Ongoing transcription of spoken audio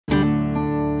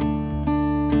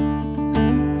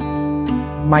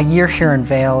My year here in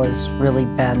Vail has really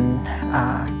been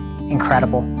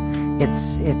incredible.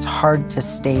 It's hard to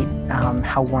state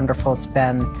how wonderful it's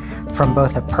been from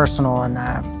both a personal and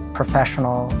a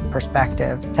professional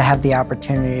perspective to have the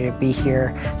opportunity to be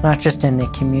here, not just in the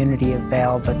community of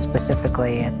Vail, but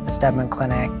specifically at the Steadman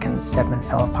Clinic and Steadman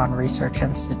Philippon Research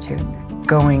Institute.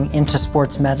 Going into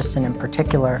sports medicine in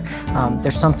particular,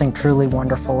 there's something truly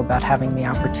wonderful about having the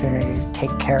opportunity to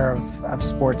take care of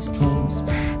sports teams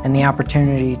and the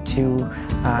opportunity to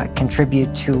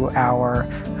contribute to our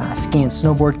ski and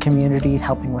snowboard community.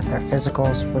 Helping with their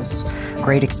physicals was a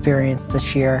great experience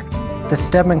this year. The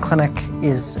Steadman Clinic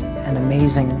is an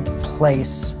amazing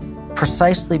place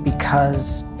precisely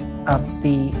because of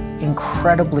the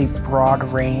incredibly broad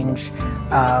range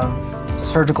of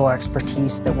surgical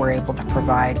expertise that we're able to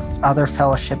provide. Other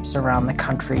fellowships around the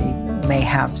country may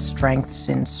have strengths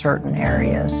in certain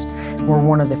areas. We're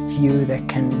one of the few that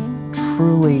can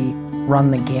truly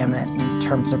run the gamut in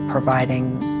terms of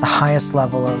providing the highest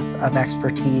level of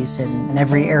expertise in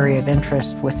every area of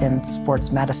interest within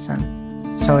sports medicine.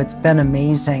 So it's been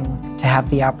amazing to have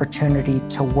the opportunity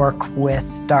to work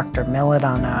with Dr. Millett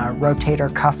on a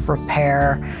rotator cuff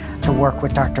repair, to work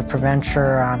with Dr.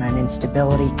 Preventure on an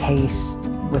instability case,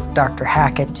 with Dr.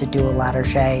 Hackett to do a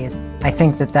Latarjet. I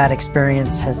think that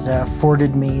experience has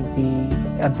afforded me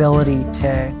the ability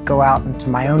to go out into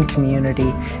my own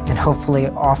community and hopefully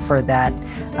offer that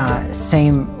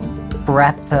same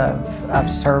breadth of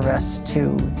service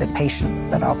to the patients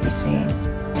that I'll be seeing.